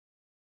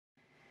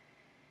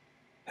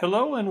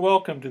Hello and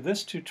welcome to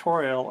this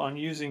tutorial on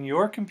using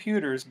your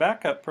computer's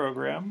backup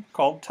program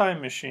called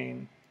Time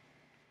Machine.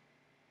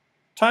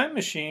 Time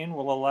Machine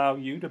will allow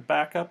you to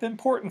back up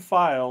important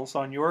files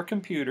on your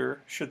computer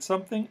should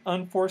something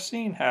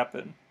unforeseen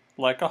happen,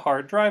 like a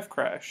hard drive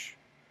crash.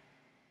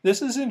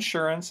 This is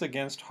insurance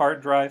against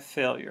hard drive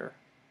failure.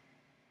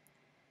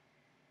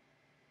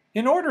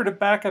 In order to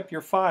back up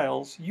your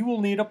files, you will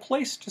need a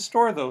place to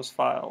store those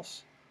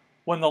files.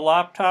 When the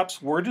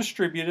laptops were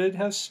distributed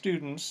as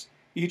students,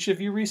 each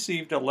of you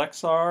received a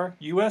Lexar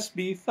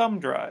USB thumb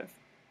drive.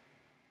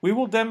 We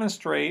will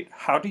demonstrate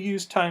how to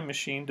use Time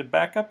Machine to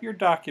back up your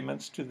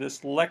documents to this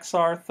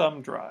Lexar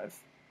thumb drive.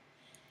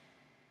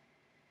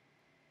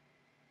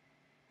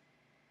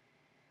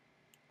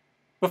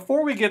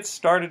 Before we get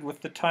started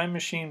with the Time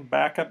Machine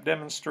backup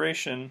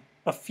demonstration,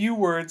 a few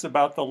words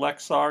about the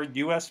Lexar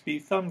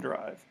USB thumb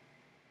drive.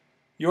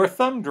 Your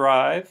thumb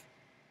drive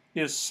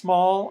is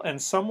small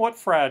and somewhat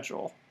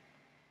fragile.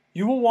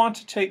 You will want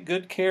to take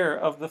good care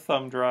of the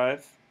thumb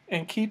drive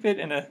and keep it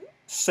in a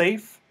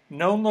safe,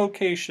 known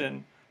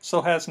location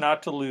so as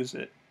not to lose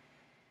it.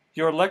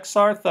 Your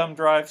Lexar thumb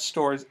drive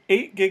stores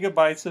 8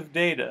 gigabytes of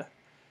data.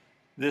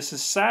 This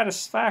is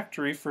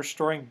satisfactory for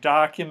storing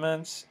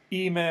documents,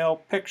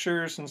 email,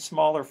 pictures, and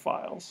smaller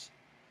files.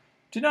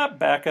 Do not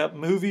back up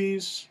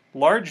movies,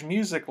 large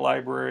music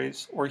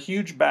libraries, or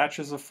huge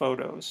batches of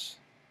photos.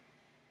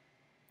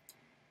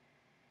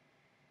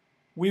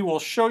 We will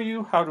show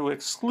you how to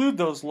exclude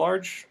those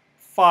large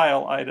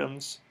file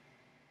items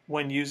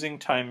when using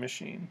Time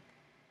Machine.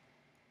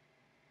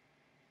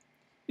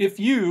 If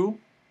you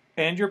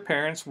and your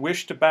parents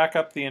wish to back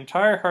up the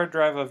entire hard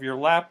drive of your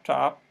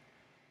laptop,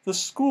 the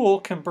school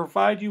can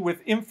provide you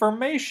with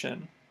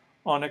information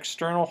on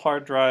external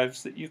hard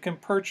drives that you can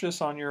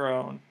purchase on your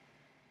own.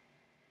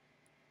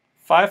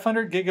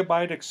 500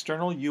 gigabyte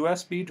external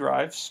USB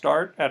drives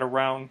start at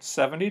around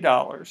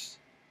 $70.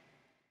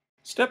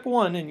 Step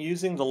 1 in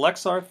using the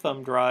Lexar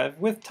thumb drive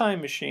with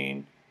Time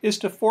Machine is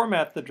to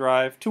format the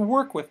drive to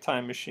work with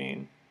Time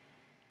Machine.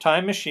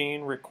 Time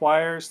Machine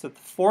requires that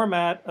the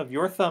format of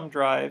your thumb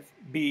drive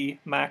be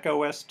Mac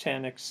OS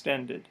X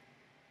extended.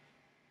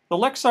 The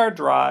Lexar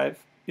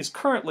drive is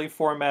currently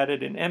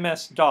formatted in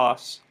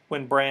MS-DOS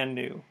when brand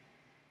new.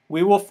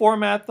 We will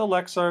format the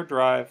Lexar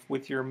drive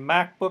with your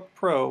MacBook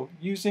Pro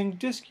using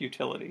Disk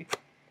Utility.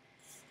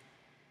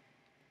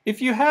 If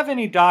you have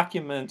any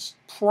documents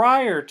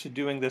prior to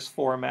doing this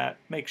format,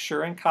 make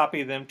sure and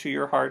copy them to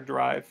your hard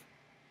drive.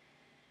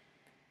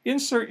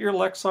 Insert your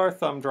Lexar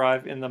thumb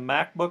drive in the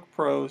MacBook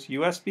Pro's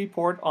USB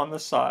port on the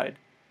side.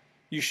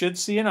 You should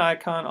see an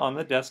icon on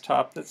the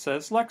desktop that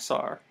says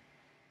Lexar.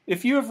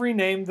 If you have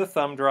renamed the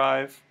thumb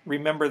drive,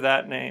 remember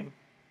that name.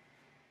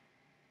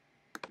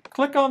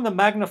 Click on the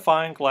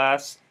magnifying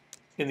glass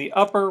in the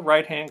upper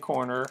right-hand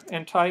corner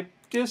and type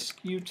Disk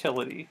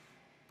Utility.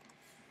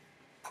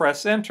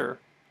 Press Enter.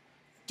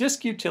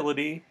 Disk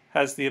Utility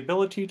has the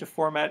ability to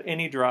format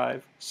any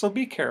drive, so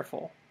be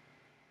careful.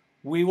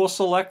 We will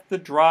select the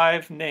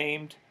drive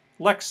named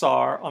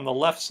Lexar on the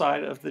left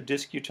side of the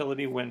Disk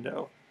Utility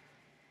window.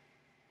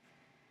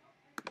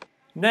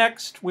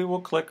 Next, we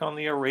will click on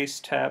the Erase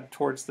tab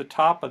towards the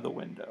top of the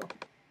window.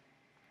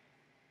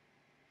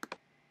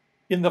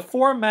 In the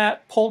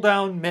Format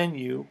pull-down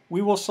menu,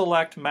 we will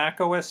select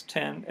Mac OS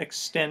X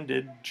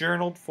Extended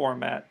Journaled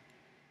Format.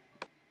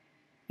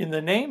 In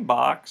the name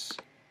box,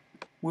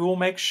 we will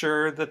make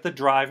sure that the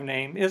drive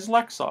name is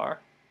Lexar.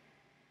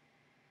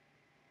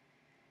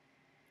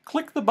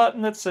 Click the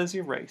button that says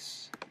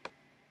Erase.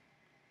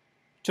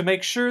 To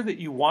make sure that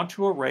you want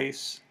to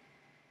erase,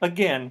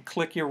 again,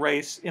 click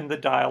Erase in the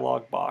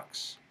dialog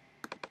box.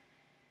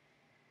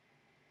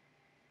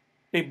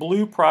 A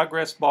blue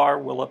progress bar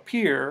will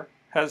appear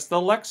as the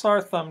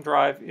Lexar thumb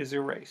drive is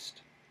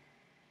erased.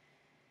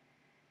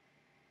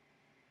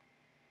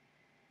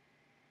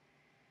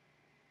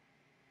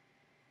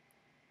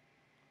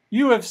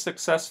 You have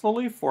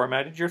successfully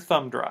formatted your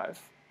thumb drive.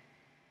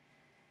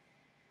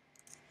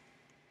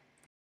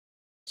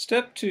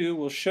 Step 2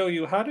 will show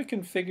you how to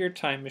configure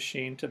Time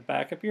Machine to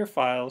back up your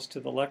files to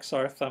the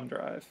Lexar thumb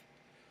drive.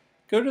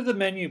 Go to the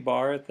menu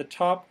bar at the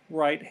top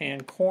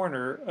right-hand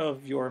corner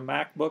of your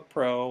MacBook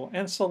Pro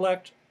and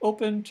select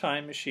Open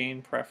Time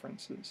Machine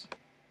Preferences.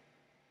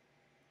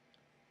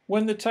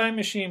 When the Time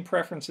Machine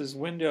Preferences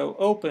window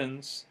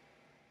opens,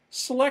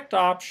 select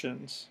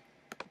Options.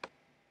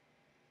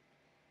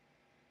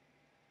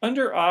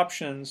 Under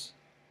Options,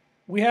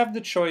 we have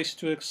the choice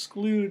to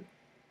exclude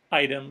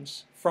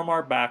items from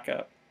our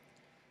backup.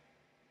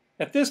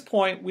 At this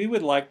point, we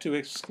would like to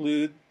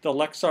exclude the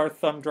Lexar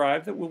thumb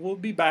drive that we will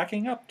be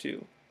backing up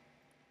to.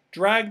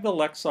 Drag the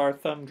Lexar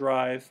thumb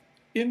drive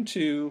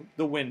into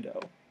the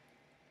window.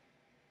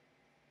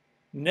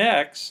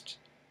 Next,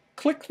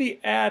 click the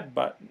Add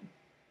button.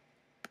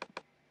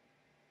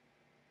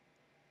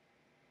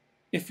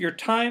 If your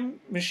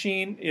Time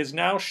Machine is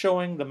now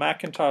showing the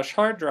Macintosh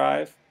hard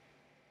drive,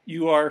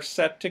 you are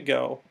set to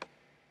go.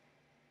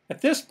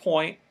 At this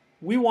point,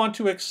 we want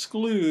to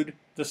exclude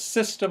the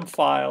system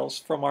files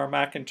from our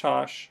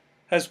Macintosh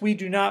as we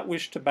do not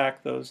wish to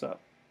back those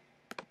up.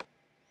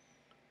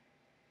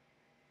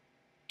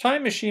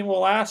 Time Machine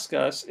will ask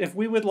us if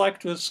we would like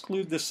to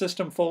exclude the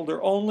system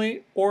folder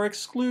only or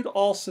exclude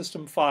all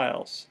system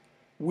files.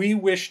 We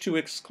wish to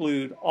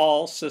exclude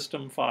all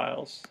system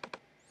files.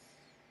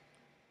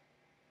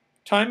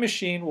 Time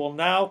Machine will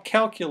now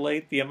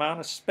calculate the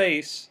amount of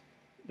space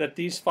that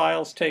these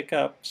files take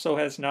up so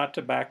as not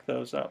to back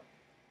those up.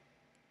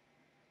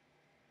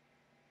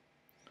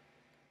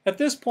 At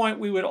this point,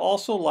 we would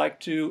also like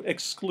to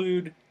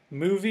exclude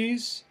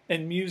movies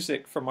and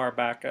music from our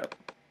backup.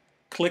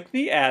 Click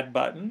the Add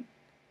button,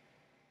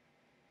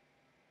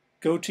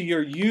 go to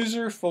your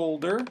user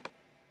folder,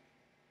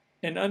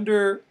 and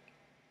under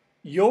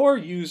your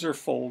user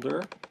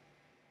folder,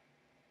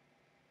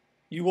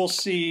 you will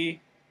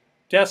see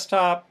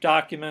desktop,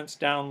 documents,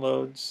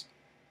 downloads,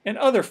 and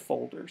other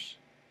folders.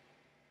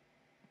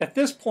 At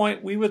this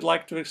point, we would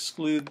like to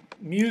exclude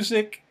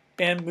music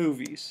and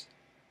movies.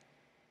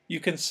 You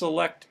can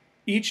select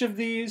each of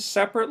these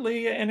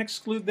separately and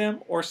exclude them,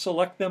 or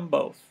select them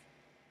both.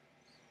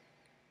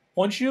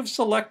 Once you have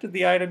selected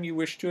the item you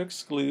wish to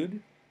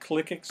exclude,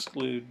 click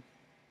Exclude.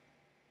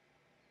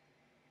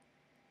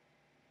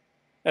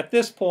 At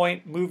this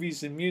point,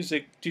 movies and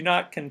music do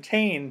not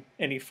contain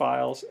any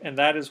files, and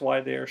that is why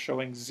they are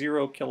showing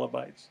 0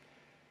 kilobytes.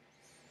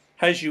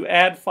 As you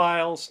add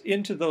files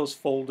into those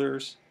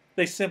folders,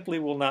 they simply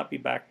will not be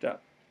backed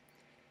up.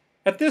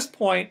 At this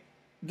point,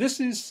 this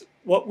is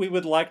what we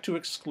would like to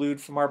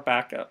exclude from our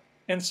backup,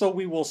 and so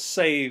we will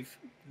save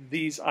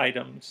these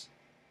items.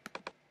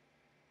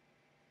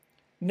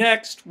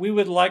 Next, we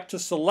would like to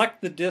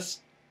select the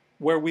disk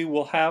where we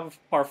will have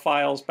our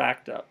files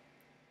backed up.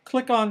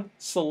 Click on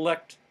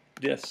Select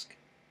Disk.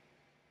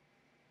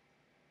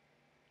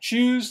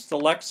 Choose the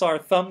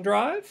Lexar thumb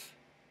drive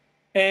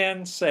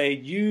and say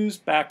Use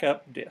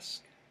Backup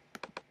Disk.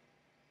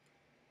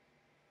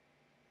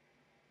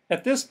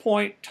 At this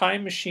point,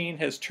 Time Machine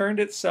has turned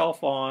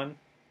itself on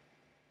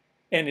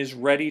and is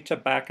ready to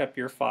back up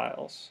your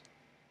files.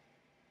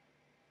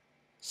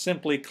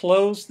 Simply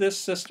close this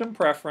system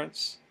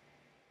preference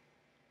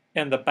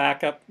and the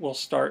backup will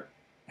start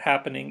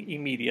happening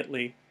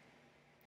immediately